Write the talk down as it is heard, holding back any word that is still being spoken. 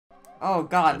Oh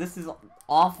god, this is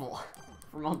awful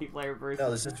for multiplayer versus. No,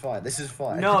 this is fine. This is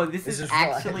fine. No, this is fine.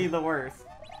 actually the worst.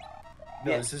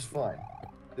 No, Yeah. this is fine.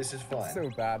 This is fine. I'm so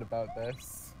bad about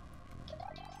this.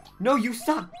 No, you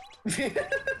suck!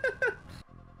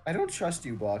 I don't trust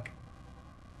you, Buck.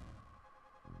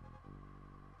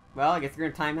 Well, I guess you're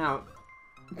gonna time out.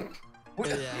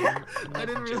 Yeah, I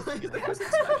didn't realize that was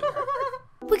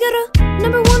We got a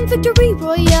 #1 victory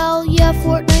royale. Yeah,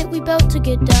 Fortnite, we bout to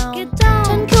get down.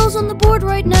 10 kills on the board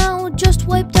right now. Just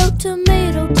wiped out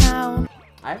Tomato Town.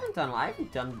 I haven't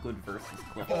done good versus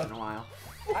clips in a while.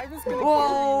 I was gonna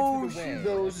Whoa, carry you to the win.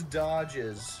 Those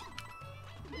dodges.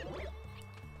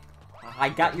 I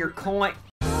got your coin.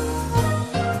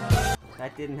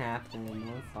 That didn't happen. No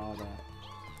one saw that.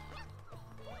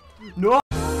 No.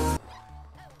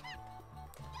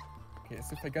 Okay,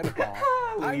 so if I get a ball,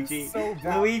 Luigi, I'm so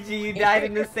bad. Luigi, you died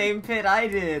in the same pit I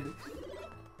did.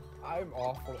 I'm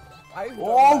awful.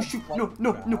 Oh shoot! No!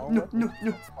 You're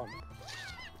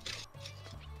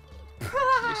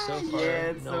so far. Yeah,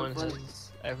 it's no so one funny.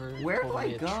 has ever. Where do told I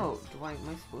me a go? truth. Am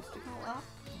I supposed to go up?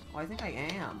 Oh, I think I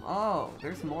am. Oh,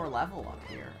 there's more level up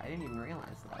here. I didn't even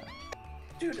realize that.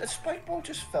 Dude, a spike ball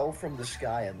just fell from the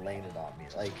sky and landed on me.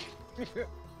 Like,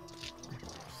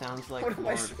 Sounds like what am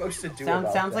I Florida. supposed to do Sounds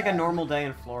about like a that? normal day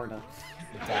in Florida.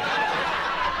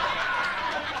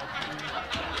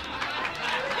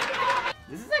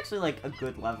 This is actually like a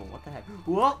good level. What the heck?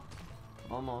 Whoa!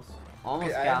 Almost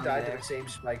Okay, I got have me died there. to the same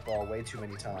spike ball way too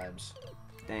many times.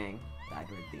 Dang, died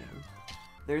right at the end.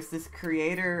 There's this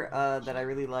creator that I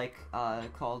really like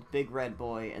called Big Red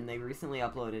Boy, and they recently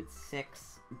uploaded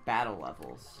 6 battle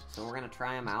levels. So we're gonna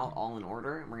try them out all in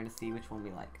order, and we're gonna see which one we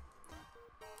like.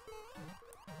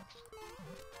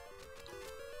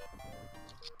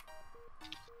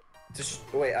 Just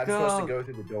wait, I'm Go. supposed to go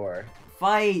through the door.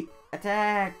 Fight!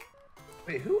 Attack!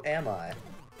 Wait, who am I?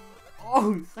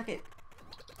 Oh, suck it!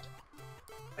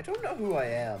 I don't know who I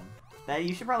am. That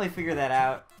you should probably figure that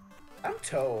out. I'm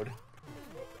Toad.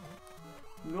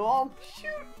 No, shoot!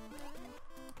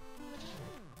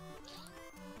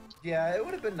 Yeah, it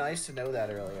would have been nice to know that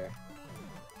earlier.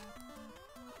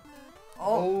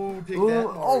 Oh, take ooh, that,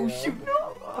 oh Mario. shoot!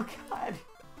 No! Oh god!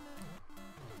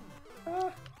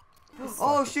 Ah,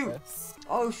 Oh shoot!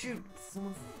 Oh shoot!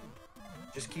 Someone's...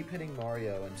 just keep hitting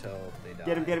Mario until they die.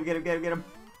 Get him! Get him! Get him! Get him! Get him!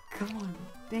 Come on!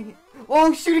 Dang it!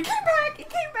 Oh shoot! It came back! It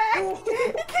came back!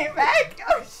 It came back!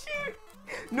 Oh shoot!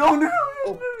 No! No! No!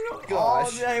 No! No! No!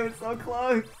 gosh. Oh, that was so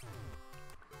close.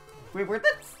 Wait, where'd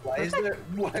that?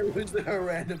 Why was there a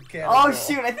random cannon? Oh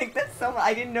shoot! I think that's so.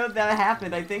 I didn't know that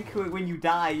happened. I think when you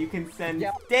die, you can send.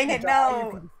 Dang it!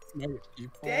 No!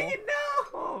 Dang it!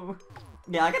 No!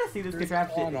 Yeah, I gotta see this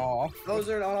contraption. On-off. Those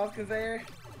are an on-off conveyor.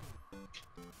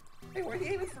 Hey, why are you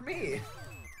aiming for me?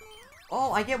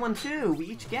 Oh, I get one too. We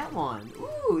each get one.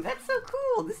 Ooh, that's so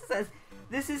cool.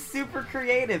 This is super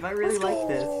creative. I really like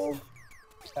this.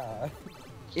 Yeah.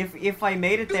 If I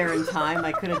made it there in time,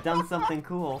 I could have done something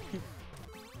cool.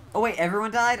 Oh wait,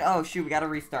 everyone died? Oh shoot, we gotta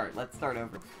restart. Let's start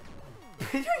over.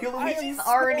 Luigi's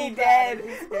already dead.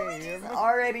 Luigi's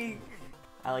already.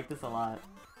 I like this a lot.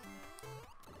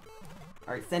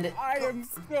 Alright, send it. I am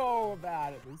so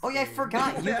bad at this. Oh yeah, I game.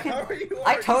 forgot. You How are can. you I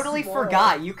already totally small?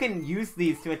 forgot. You can use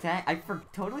these to attack.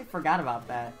 Totally forgot about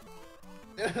that.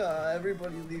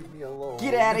 Everybody leave me alone.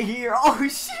 Get out of here! Oh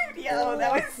shoot, yo,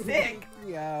 that was sick.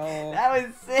 Yo. That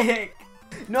was sick.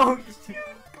 No shoot.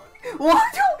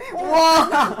 What?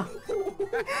 Whoa!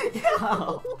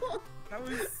 Yo. That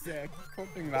was sick.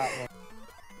 Clipping that one.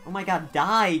 Oh my god,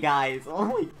 die, guys. Oh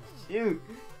my shoot.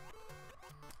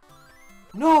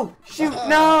 No! Shoot,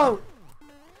 no!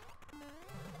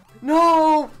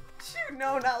 No! Shoot,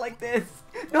 no, not like this.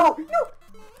 No, no!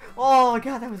 Oh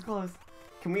god, that was close.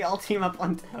 Can we all team up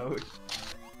on Toad?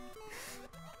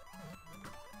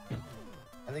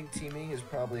 I think teaming is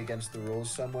probably against the rules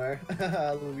somewhere.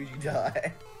 Luigi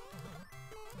die.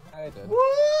 I did.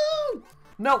 Woo!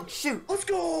 No, shoot! Let's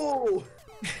go!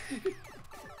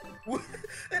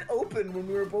 It opened when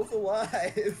we were both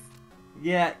alive.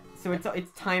 Yeah, so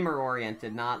it's timer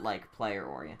oriented, not like player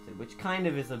oriented, which kind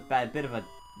of is a bit of a,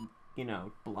 you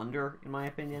know, blunder in my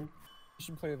opinion. You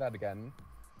should play that again.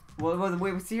 Well,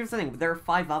 wait, see, here's the thing. There are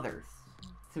 5 others,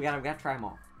 so we gotta try them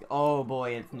all. Oh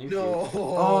boy, it's new No. suit.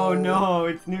 Oh no,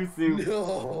 it's new suit.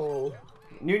 No.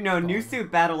 New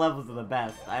suit battle levels are the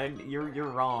best. You're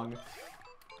wrong.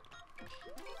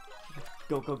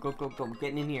 Go, go, go, go, go!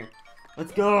 Getting in here.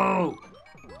 Let's go!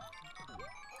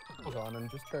 Hold on, I'm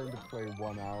just trying to play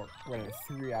one out when it's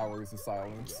 3 hours of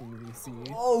silence in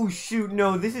VC. Oh shoot,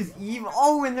 no, this is evil.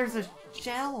 Oh, and there's a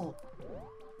shell.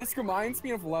 This reminds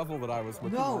me of a level that I was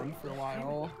working No. on for a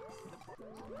while.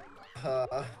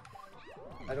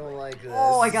 I don't like this.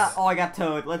 Oh, I got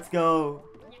Toad. Let's go.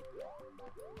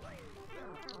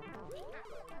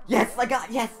 Yes,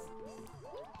 yes.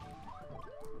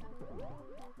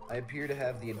 I appear to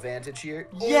have the advantage here.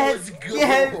 Yes, let's go.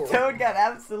 yes. Toad got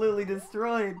absolutely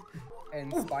destroyed.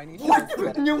 And Spiny.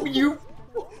 What? No, you.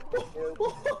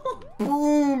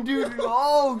 Boom, dude.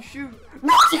 Oh, shoot.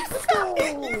 No, you suck.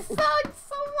 You suck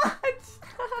so much.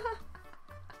 I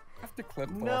have to clip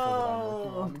the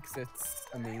No. because it's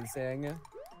amazing.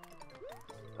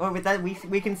 Oh, with that,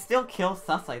 we can still kill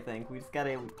Sus, I think. We just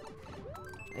gotta...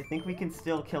 I think we can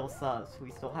still kill Sus.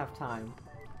 We still have time.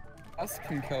 Us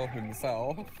can kill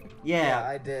himself. Yeah, Yeah.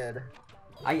 I did.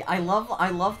 I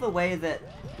love the way that,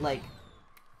 like,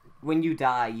 when you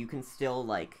die, you can still,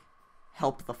 like,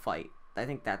 help the fight. I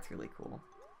think that's really cool.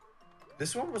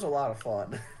 This one was a lot of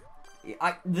fun.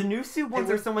 The new suit ones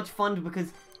are so much fun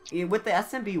because with the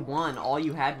SMB1, all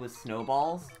you had was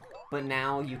snowballs, but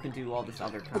now you can do all this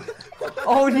other kind of...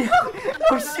 Oh no!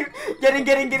 Oh shoot! Get in!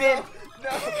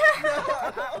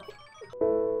 No!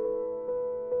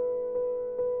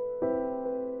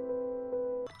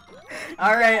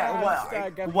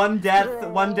 Alright, one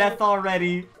death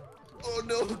already. Oh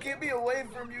no, get me away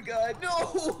from you guys. No!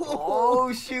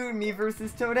 Oh shoot, me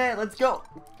versus Toadette, let's go!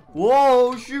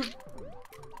 Whoa, shoot!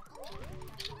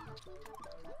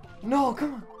 No,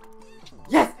 come on!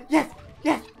 Yes!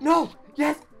 No!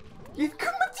 Yes!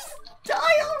 Come on, just die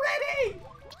already!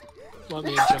 Want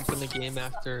me to jump in the game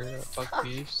after Buck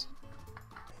Beefs?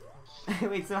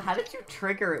 Wait, so how did you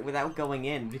trigger it without going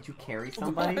in? Did you carry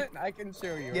somebody? What? I can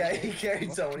show you. Yeah, he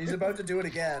carried someone. He's about to do it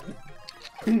again.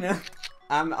 No,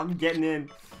 I'm getting in.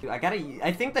 Dude,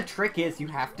 I think the trick is you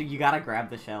gotta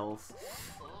grab the shells.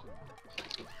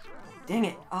 Dang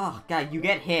it! Oh god, you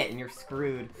get hit and you're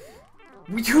screwed.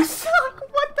 You suck!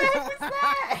 What the heck was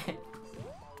that?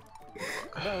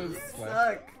 That was You sweat.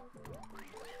 suck.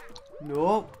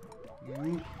 Nope.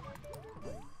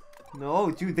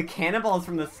 No, dude, the cannonballs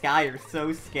from the sky are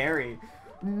so scary.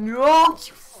 No,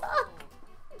 you suck!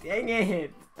 Dang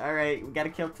it! Alright, we gotta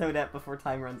kill Toadette before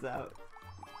time runs out.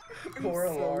 Poor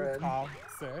So Elarin.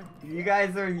 toxic. You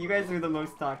guys are the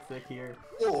most toxic here.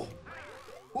 Oh.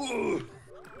 Ooh.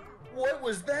 What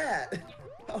was that?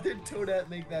 How did Toadette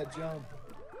make that jump?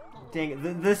 Dang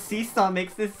it, the seesaw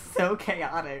makes this so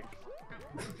chaotic.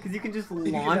 Cause you can just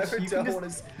launch, you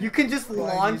can just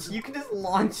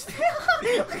launch.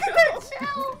 Look at that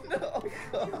shell! No.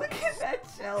 Look at that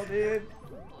shell, dude.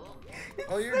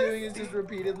 All you're doing is just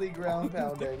repeatedly ground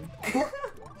pounding.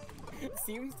 It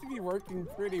seems to be working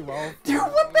pretty well. Dude,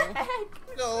 what the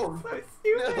heck? No. So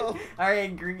stupid. No.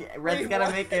 Alright, Red's Wait, gotta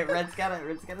what? make it. Red's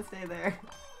gotta stay there.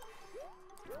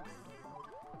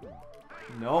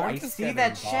 No, I'm I just see getting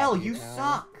that shell. bodied You now.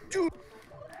 suck. Two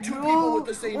No. people with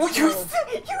the same Oh, shell. you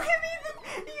hit me.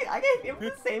 I got hit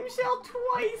with the same shell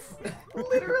twice.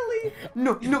 Literally.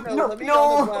 No. Let me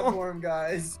on the platform,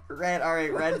 guys. Red. All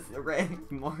right, Red.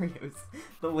 Mario's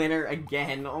the winner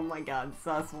again. Oh my God,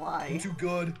 Sus. Why? I'm too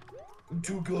good. I'm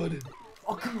too good.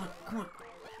 Oh, come on.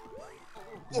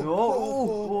 Oh, No,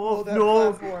 oh, that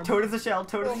no. platform. Toad is a shell.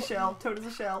 Oh, no, come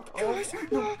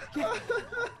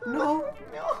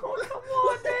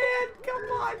on, man. Come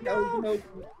on, no.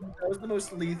 That was the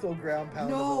most lethal ground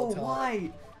pound of No, all time.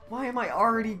 why? Why am I'm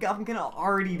gonna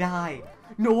already die.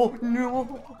 No.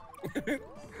 No,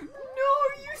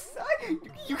 you suck.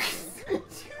 You dude.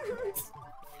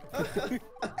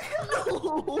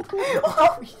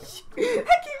 Oh, shit.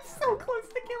 That game's so close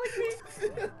to killing me.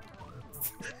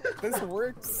 This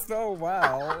works so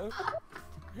well.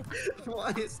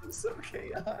 Why is this so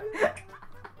chaotic?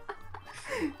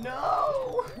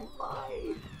 No!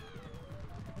 Why?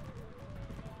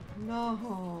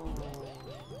 No.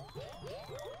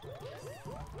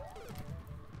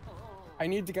 I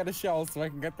need to get a shell so I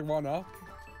can get the one up.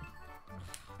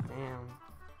 Damn.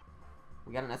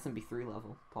 We got an SMB3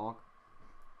 level, Paul.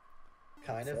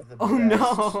 Kind of the Oh best.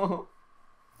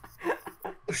 no!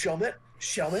 Shelmet?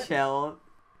 Shell.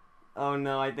 Oh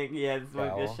no, I think, yeah, this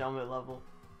might be a Shell. Shelmet level.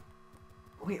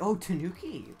 Wait, oh,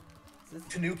 Tanuki! Is this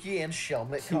Tanuki and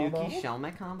Shelmet Tanuki combo?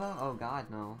 Shelmet combo? Oh god,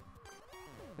 no.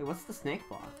 Wait, what's the snake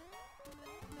block?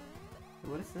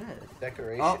 Wait, what is this?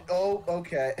 Decoration. Oh,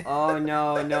 okay. Oh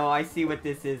no, I see what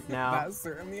this is now. That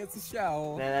certainly is a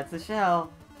shell. That's a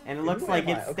shell. And it looks Who like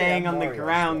am I? it's Okay, staying I'm on the Mario,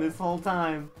 ground so- this whole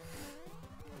time.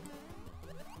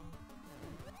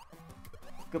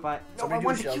 Goodbye. No, Somebody I do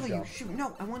want a to shell kill you. jump. Shoot,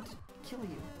 no, I want to kill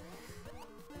you.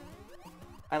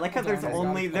 I like how Hold there's on, I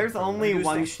only gotta there's click through. only Let me do a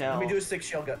one stick- shell. Let me do a 6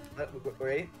 shell gun.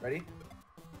 Ready?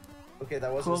 Okay,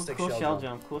 that wasn't Cool, a 6 cool shell shell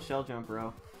jump. jump. Cool shell jump,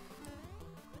 bro.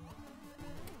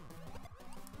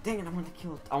 Dang it, I want to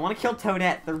kill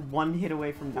Toadette. They're one hit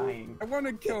away from dying. I want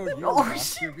to kill you. Oh,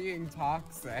 Russ. shit. You're being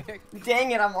toxic.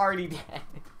 Dang it, I'm already dead.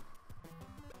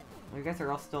 You guys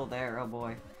are all still there, oh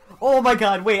boy. Oh my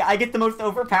god, wait, I get the most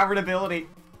overpowered ability.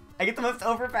 I get the most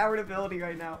overpowered ability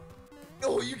right now.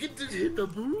 Oh, you get to hit the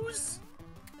booze?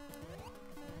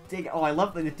 Dang, oh, I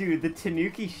love the dude, the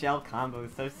Tanuki shell combo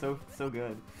is so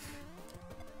good.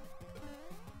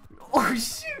 Oh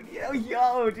shoot,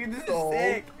 yo, dude, this is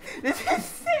sick. This is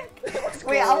sick.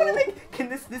 Wait, I wanna make,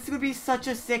 this would be such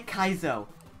a sick Kaizo.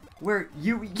 Where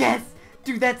yes!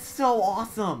 Dude, that's so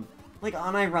awesome. Like,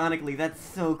 unironically, that's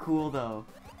so cool, though.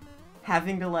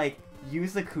 Having to, like,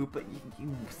 use a Koopa,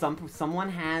 someone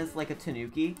has, like, a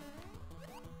Tanuki,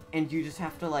 and you just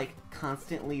have to, like,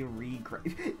 constantly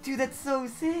Dude, that's so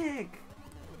sick!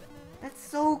 That's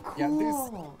so cool! Yeah,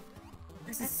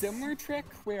 there's a similar trick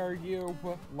where you,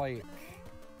 like...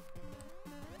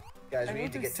 Guys, we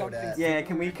need to get Toadette. Yeah,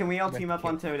 can we all team up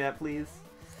on Toadette, please?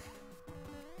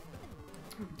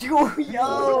 Yo!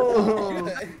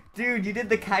 Dude, you did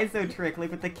the Kaizo trick,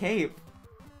 like with the cape.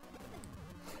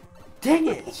 Dang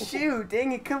it! Shoot!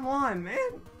 Dang it! Come on,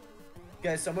 man!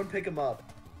 Guys, someone pick him up.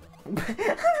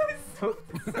 That was so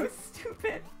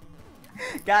stupid.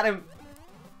 Got him.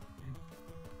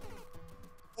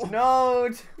 No!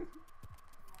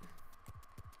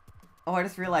 Oh, I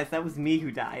just realized that was me who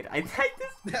died. I just.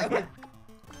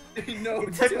 No,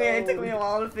 it took me a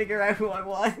while to figure out who I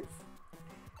was.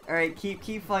 All right,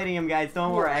 keep fighting him, guys.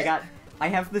 Don't worry. I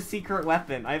have the secret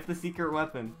weapon.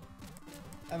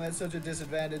 I'm at such a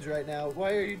disadvantage right now.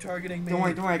 Why are you targeting me? Don't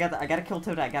worry. I gotta kill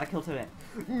Toadette.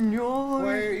 No.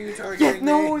 Why are you targeting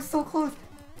me? No, it's so close.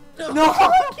 No,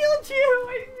 I killed you.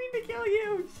 I didn't mean to kill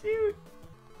you. Shoot.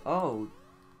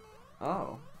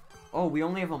 Oh, we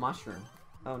only have a mushroom.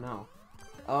 Oh no.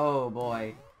 Oh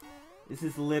boy. This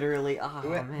is literally. Oh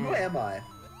man. Who am I?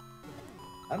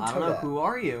 I don't know. Who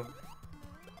are you?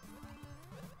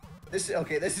 This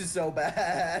is so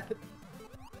bad.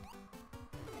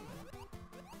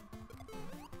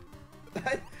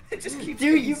 It just keeps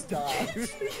getting stopped.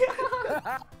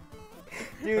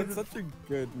 Dude, that's such a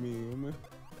good meme.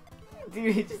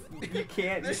 Dude, you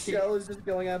can't. This shell is just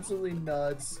going absolutely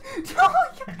nuts. Dude,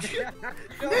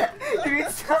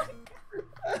 stop.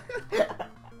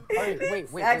 Wait.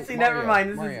 Actually, never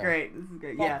mind. This Mario. is great.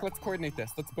 Yeah. Let's coordinate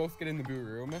this. Let's both get in the boo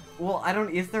room. Well,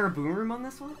 is there a boo room on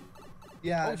this one?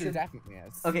 Yeah, oh, there definitely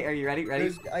is. Okay, are you ready?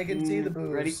 I can see the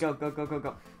booze. Ready? Go.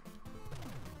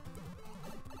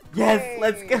 Yes, Yay!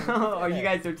 let's go. Oh, you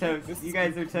guys are toast.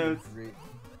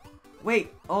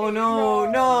 Wait. Oh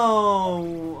no.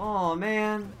 Oh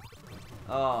man.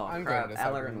 Oh crap.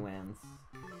 Elarin wins.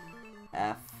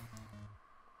 F.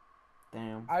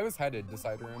 Damn. I was headed to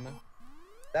side room.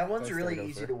 That one's really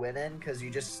easy to win in because you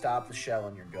just stop the shell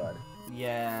and you're good.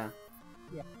 Yeah.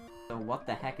 So what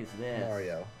the heck is this?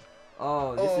 Mario.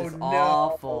 Oh, this is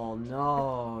awful.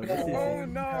 No. This is... Oh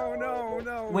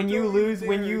no. When you lose. No,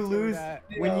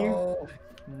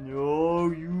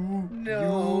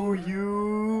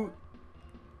 you.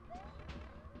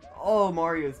 Oh,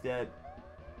 Mario's dead.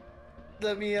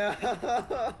 Let me out.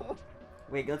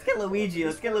 Wait, let's get Luigi.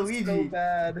 So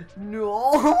bad. No.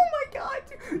 Oh my god.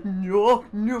 No.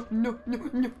 You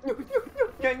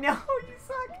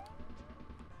suck.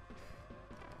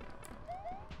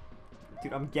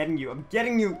 Dude, I'm getting you.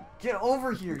 Get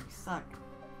over here. You suck.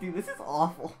 Dude, this is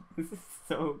awful. This is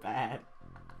so bad.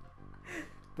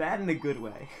 Bad in a good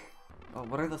way. Oh,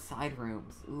 what are the side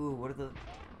rooms? Ooh, what are the...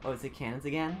 Oh, is it cannons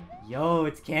again? Yo,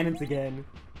 it's cannons again.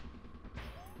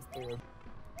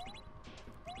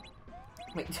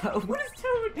 Wait, Toad, what is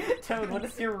Toad? Toad, what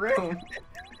is your room?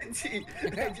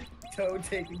 Toad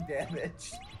taking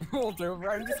damage. Hold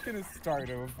over, I'm just gonna start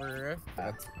over.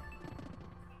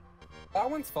 That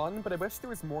one's fun, but I wish there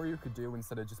was more you could do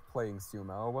instead of just playing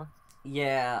sumo.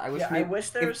 Yeah, I wish. I wish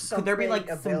there was something. Could there be like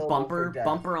some bumper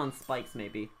for on spikes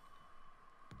maybe?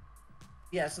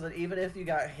 Yeah, so that even if you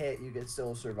got hit, you could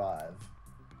still survive.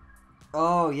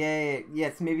 Oh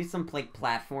yes, maybe some like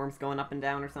platforms going up and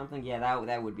down or something. Yeah,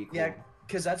 that would be cool. Yeah,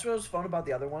 because that's what was fun about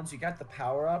the other ones. You got the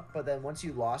power up, but then once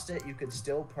you lost it, you could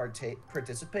still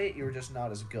participate. You were just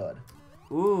not as good.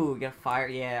 Ooh, get fire.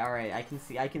 Yeah, all right. I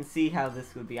can see how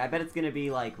this would be. I bet it's gonna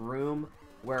be like room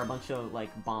where a bunch of like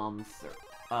bombs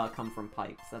come from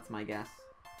pipes. That's my guess.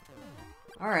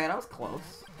 All right, I was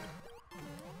close.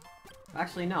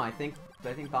 Actually, no. I think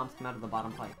bombs come out of the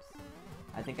bottom pipes.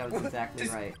 I think I was exactly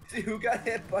right. Who got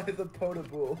hit by the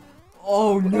Potable?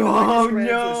 Oh no!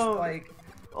 Spike.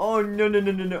 Oh no!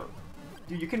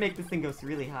 Dude, you can make this thing go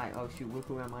really high. Oh shoot,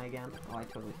 who am I again? Oh, I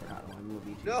totally forgot. Oh, I'm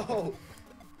Luigi. No!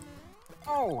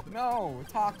 Oh no,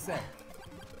 toxic.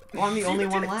 Oh, I'm the only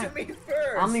one did it left. to me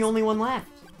first. I'm the only one left.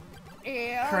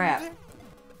 And... Crap.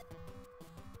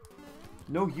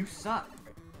 No, you suck.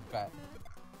 Bet.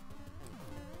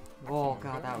 Oh Actually,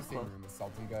 god, that was same close. room as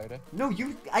Salty Guy. No,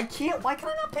 you. I can't. Why can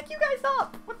I not pick you guys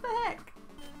up? What the heck?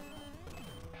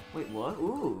 Wait, what?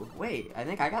 Ooh, wait. I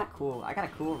think I got a cool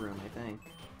room. I think.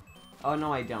 Oh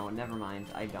no, I don't. Never mind.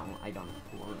 I don't have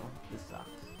a cool room. This sucks.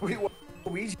 Wait, what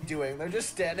are Luigi doing? They're just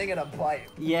standing in a pipe.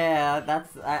 Yeah,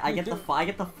 that's. I get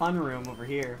the fun room over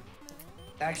here.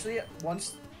 Actually,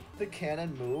 once the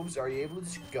cannon moves, are you able to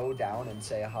just go down and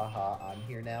say, haha, I'm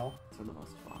here now? It's for the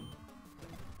most fun.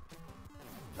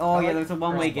 Oh yeah, there's a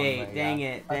one-way gate. One-way, Dang yeah.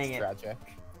 it, That's dang it. tragic.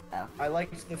 F. I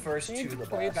liked the first Need two to the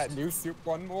play best. that new soup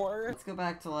one more. Let's go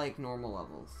back to like normal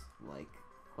levels. Like,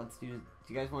 let's do. Do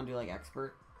you guys want to do like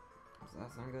expert? Does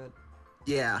that sound good?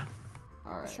 Yeah.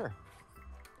 All right. Sure.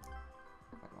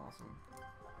 Awesome.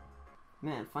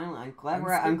 Man, finally, I'm glad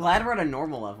we're at a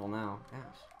normal level now. Gosh.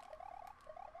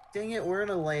 Dang it, we're in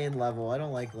a lane level. I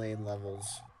don't like lane levels.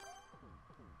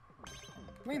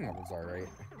 Lane level's alright.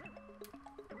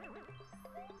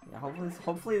 Yeah,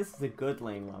 hopefully this is a good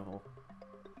lane level.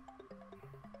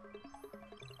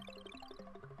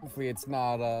 Hopefully it's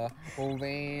not a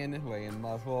lane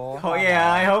level. Oh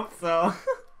yeah, I hope so.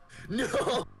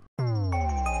 No!